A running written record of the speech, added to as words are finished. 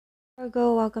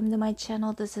Virgo, welcome to my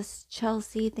channel. This is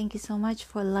Chelsea. Thank you so much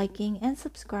for liking and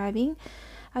subscribing.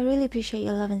 I really appreciate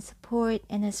your love and support.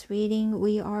 In this reading,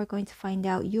 we are going to find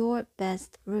out your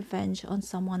best revenge on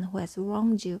someone who has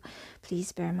wronged you.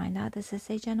 Please bear in mind that this is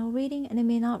a general reading and it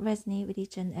may not resonate with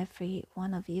each and every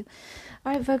one of you.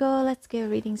 Alright, Virgo, let's get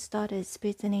reading started.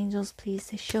 Spirits and angels, please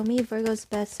show me Virgo's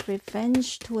best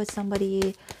revenge towards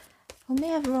somebody who may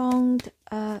have wronged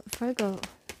Virgo.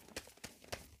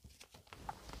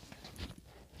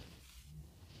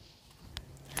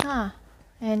 Huh,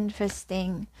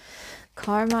 interesting.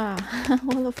 Karma,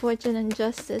 Wheel of Fortune and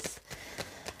Justice.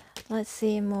 Let's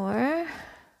see more.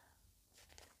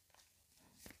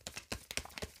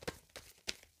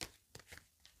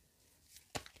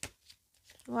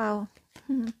 Wow.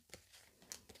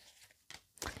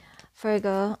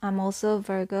 Virgo, I'm also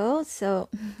Virgo, so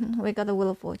we got the Wheel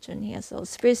of Fortune here. So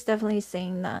Spirit's definitely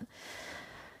saying that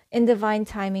in divine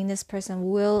timing, this person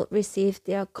will receive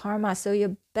their karma. So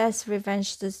your best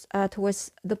revenge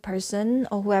towards the person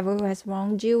or whoever who has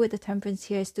wronged you with the Temperance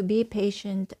here is to be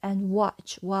patient and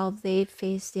watch while they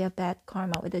face their bad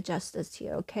karma with the Justice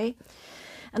here, okay?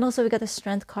 And also we got the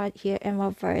Strength card here in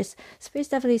reverse. Spirit's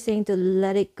definitely saying to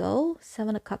let it go.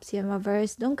 7 of Cups here in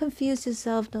reverse. Don't confuse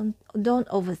yourself. Don't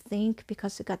overthink,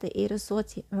 because you got the 8 of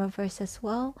Swords here in reverse as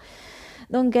well.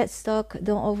 Don't get stuck.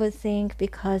 Don't overthink,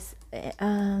 because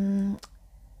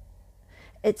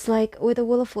it's like with the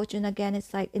Wheel of Fortune again,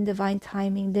 it's like in divine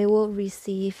timing they will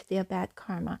receive their bad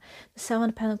karma. The 7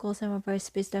 of Pentacles in reverse,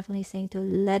 Spirit's definitely saying to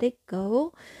let it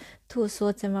go. 2 of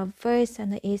Swords in reverse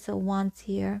and the Ace of Wands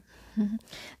here.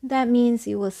 That means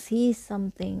you will see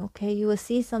something, okay? You will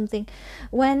see something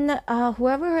when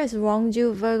whoever has wronged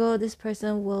you, Virgo, this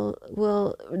person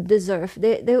will deserve.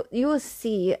 You will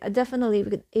see definitely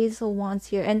with Ace of Wands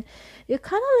here, and you're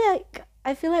kind of like,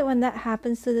 I feel like when that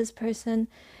happens to this person,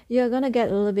 you're gonna get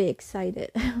a little bit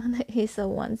excited when the Ace of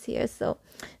Wands here. So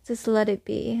just let it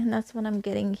be. And that's what I'm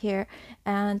getting here.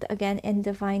 And again, in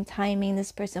divine timing,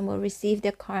 this person will receive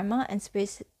their karma, and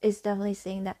Spirit is definitely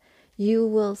saying that you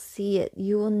will see it,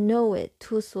 you will know it.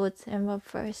 2 Swords in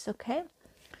reverse, okay?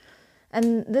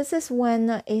 And this is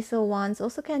when Ace of Wands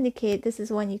also can indicate this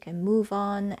is when you can move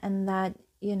on, and that,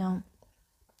 you know,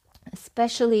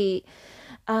 especially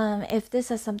if this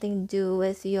has something to do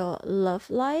with your love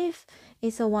life,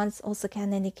 Ace of Wands also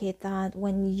can indicate that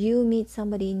when you meet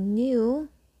somebody new,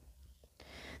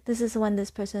 this is when this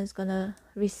person is gonna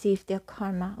receive their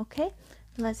karma, okay?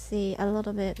 Let's see a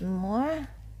little bit more.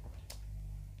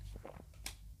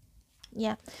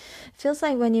 Yeah, feels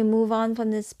like when you move on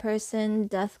from this person,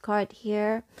 Death card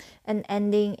here, and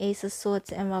ending Ace of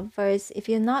Swords in reverse, if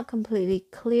you're not completely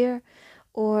clear,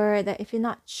 or that if you're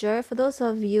not sure, for those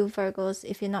of you Virgos,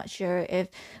 if you're not sure if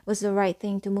it was the right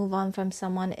thing to move on from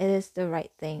someone, it is the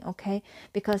right thing, okay?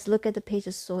 Because look at the Page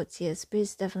of Swords here.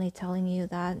 Spirit's definitely telling you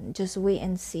that just wait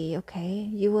and see, okay?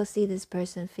 You will see this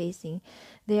person facing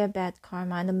their bad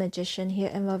karma. And the Magician here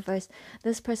in reverse,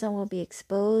 this person will be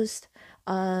exposed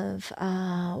of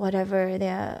whatever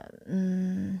their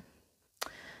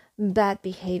bad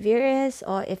behavior is,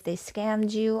 or if they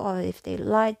scammed you, or if they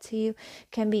lied to you.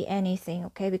 Can be anything,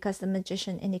 okay? Because the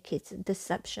Magician indicates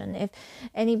deception. If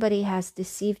anybody has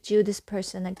deceived you, this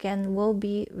person again will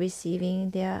be receiving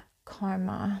their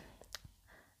karma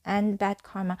and bad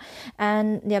karma.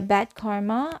 And their bad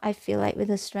karma, I feel like with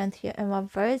the Strength here in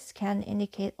reverse, can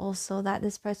indicate also that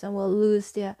this person will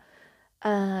lose their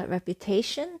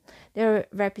reputation. Their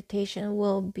reputation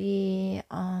will be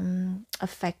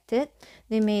affected.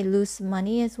 They may lose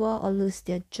money as well, or lose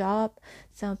their job.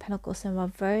 Some Pentacles in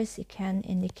reverse, it can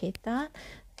indicate that.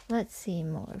 Let's see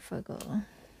more, Virgo.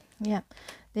 Yeah,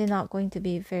 they're not going to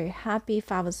be very happy.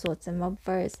 5 of Swords in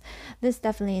reverse, this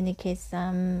definitely indicates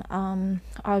them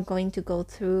are going to go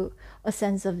through a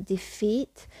sense of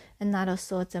defeat. And Knight of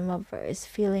Swords in reverse,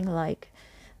 feeling like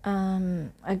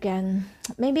again,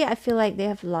 maybe I feel like they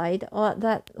have lied, or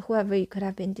that whoever you could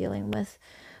have been dealing with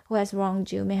who has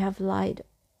wronged you may have lied.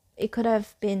 It could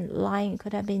have been lying,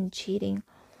 could have been cheating,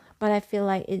 but I feel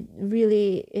like it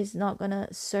really is not gonna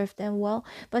serve them well.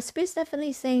 But Spirit's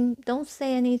definitely saying don't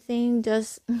say anything,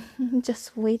 just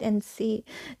just wait and see.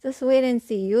 Just wait and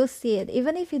see. You'll see it.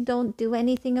 Even if you don't do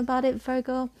anything about it,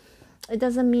 Virgo, it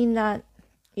doesn't mean that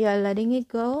you're letting it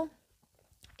go.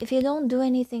 If you don't do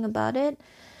anything about it,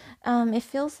 it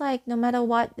feels like no matter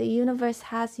what, the universe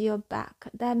has your back.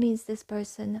 That means this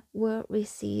person will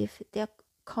receive their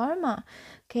karma,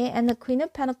 okay? And the Queen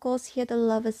of Pentacles here, the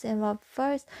Lovers in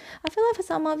reverse. I feel like for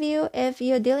some of you, if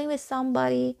you're dealing with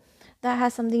somebody that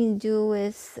has something to do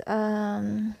with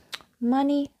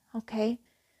money, okay,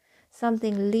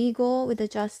 something legal with the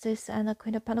Justice and the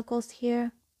Queen of Pentacles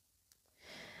here,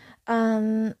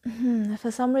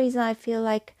 For some reason I feel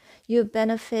like you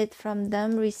benefit from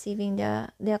them receiving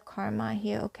their karma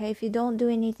here, okay? If you don't do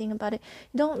anything about it,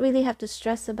 you don't really have to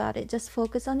stress about it. Just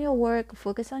focus on your work,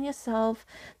 focus on yourself.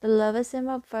 The Lovers in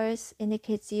reverse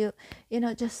indicates you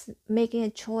know, just making a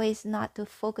choice not to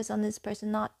focus on this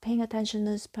person, not paying attention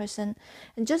to this person,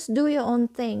 and just do your own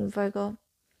thing, Virgo,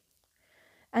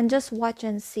 and just watch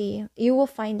and see. You will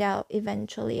find out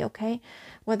eventually, okay?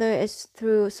 Whether it's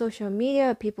through social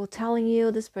media, people telling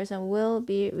you this person will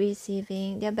be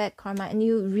receiving their bad karma, and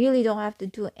you really don't have to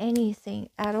do anything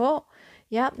at all.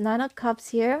 Yep, Nine of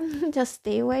Cups here. Just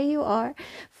stay where you are.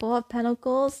 Four of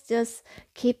Pentacles, just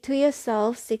keep to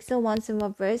yourself. Six of Wands in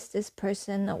reverse, this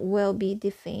person will be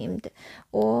defamed,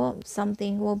 or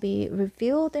something will be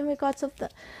revealed in regards of the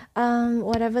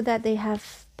whatever that they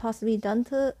have possibly done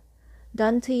to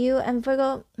you. And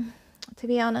Virgo, to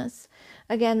be honest,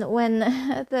 again, when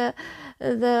the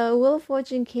Wheel of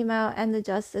Fortune came out and the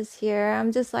Justice here,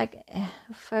 I'm just like,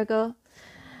 Virgo,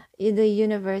 the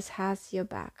universe has your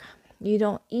back. You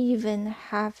don't even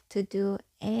have to do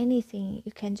anything.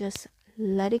 You can just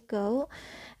let it go.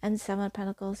 And Seven of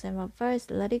Pentacles in reverse,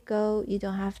 let it go. You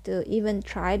don't have to even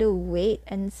try to wait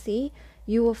and see.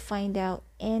 You will find out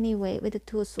anyway with the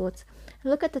Two of Swords.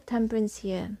 Look at the Temperance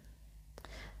here.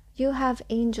 You have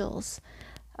angels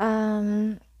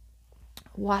watching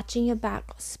your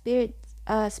back, spirit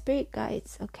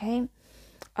guides, okay?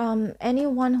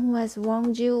 Anyone who has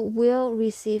wronged you will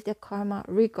receive their karma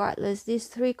regardless. These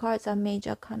three cards are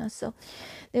major arcana, so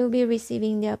they will be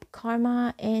receiving their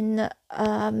karma in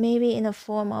maybe in a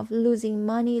form of losing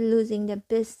money, losing their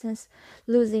business,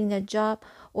 losing their job,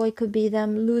 or it could be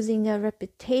them losing their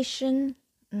reputation.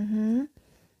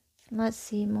 Let's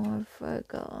see more,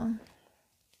 Virgo.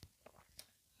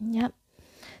 Yep,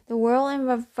 the World in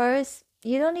reverse.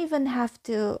 You don't even have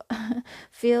to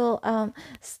feel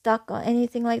stuck or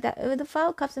anything like that. With the Five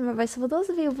of Cups in reverse, for those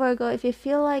of you, Virgo, if you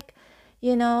feel like,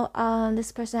 you know,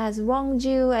 this person has wronged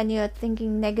you and you're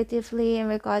thinking negatively in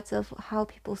regards of how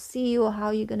people see you or how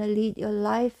you're going to lead your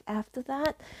life after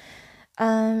that,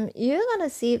 you're going to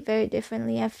see it very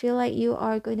differently. I feel like you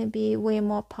are going to be way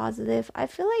more positive. I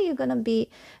feel like you're going to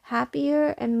be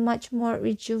happier and much more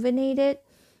rejuvenated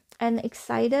and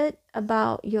excited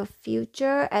about your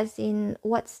future, as in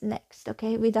what's next,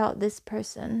 okay, without this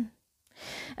person.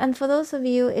 And for those of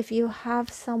you, if you have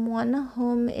someone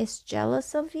whom is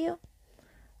jealous of you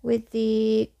with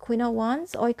the Queen of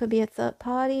Wands, or it could be a third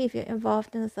party, if you're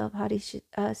involved in a third party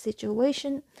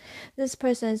situation, this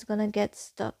person is gonna get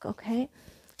stuck, okay?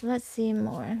 Let's see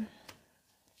more.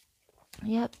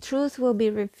 Yep, truth will be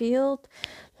revealed,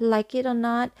 like it or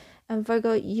not. And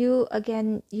Virgo, you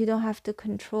again, you don't have to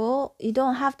control. You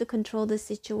don't have to control the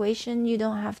situation. You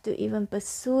don't have to even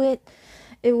pursue it.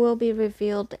 It will be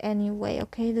revealed anyway,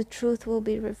 okay? The truth will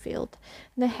be revealed.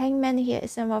 The Hangman here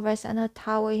is in reverse, and the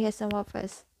Tower here is in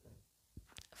reverse.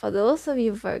 For those of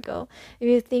you, Virgo, if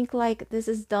you think like this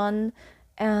is done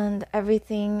and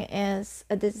everything is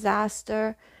a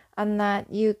disaster, and that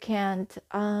you can't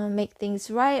make things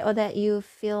right, or that you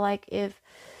feel like if,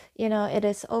 you know, it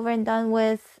is over and done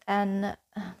with and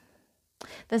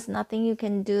there's nothing you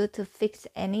can do to fix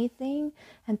anything,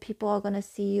 and people are going to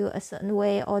see you a certain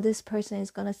way, or this person is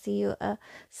going to see you a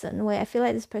certain way. I feel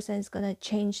like this person is going to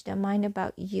change their mind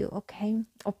about you, okay?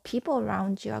 Or people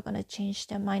around you are going to change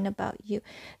their mind about you.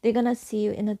 They're going to see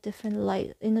you in a different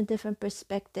light, in a different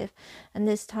perspective. And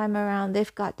this time around,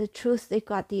 they've got the truth, they've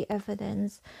got the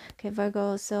evidence. Okay,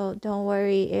 Virgo, so don't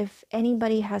worry if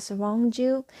anybody has wronged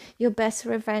you. Your best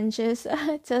revenge is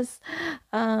just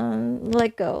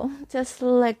let go. Just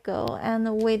let go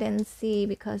and wait and see,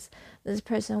 because this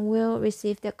person will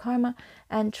receive their karma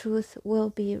and truth will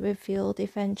be revealed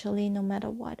eventually, no matter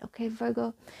what. Okay,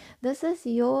 Virgo, this is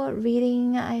your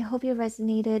reading. I hope you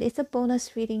resonated. It's a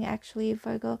bonus reading actually,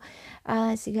 Virgo.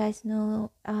 As you guys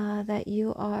know, that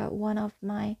you are one of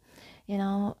my, you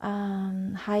know,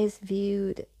 highest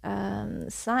viewed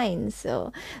signs.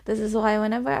 So this is why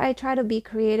whenever I try to be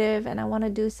creative and I want to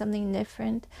do something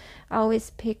different, I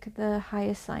always pick the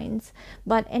highest signs.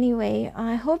 But anyway,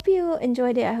 I hope you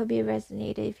enjoyed it. I hope you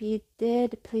resonated. If you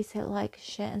did, please hit like,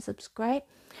 share, and subscribe.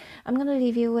 I'm gonna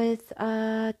leave you with 2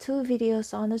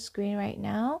 videos on the screen right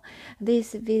now.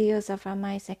 These videos are from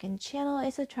my second channel.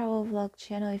 It's a travel vlog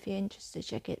channel. If you're interested,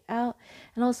 check it out.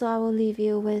 And also I will leave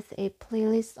you with a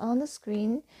playlist on the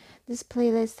screen. This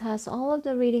playlist has all of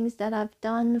the readings that I've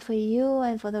done for you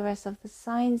and for the rest of the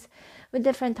signs, with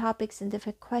different topics and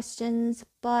different questions.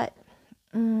 But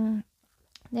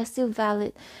they're still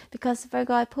valid, because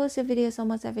Virgo, I post your videos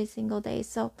almost every single day,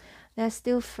 so they're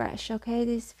still fresh. Okay,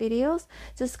 these videos,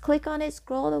 just click on it,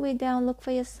 scroll all the way down, look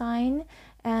for your sign,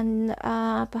 and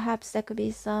perhaps there could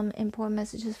be some important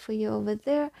messages for you over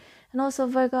there. And also,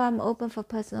 Virgo, I'm open for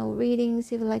personal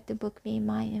readings. If you'd like to book me,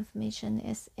 my information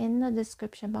is in the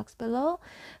description box below.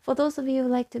 For those of you who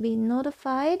like to be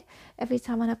notified every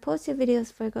time when I post your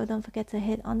videos, Virgo, don't forget to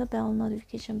hit on the bell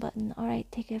notification button. All right,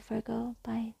 take care, Virgo.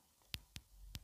 Bye.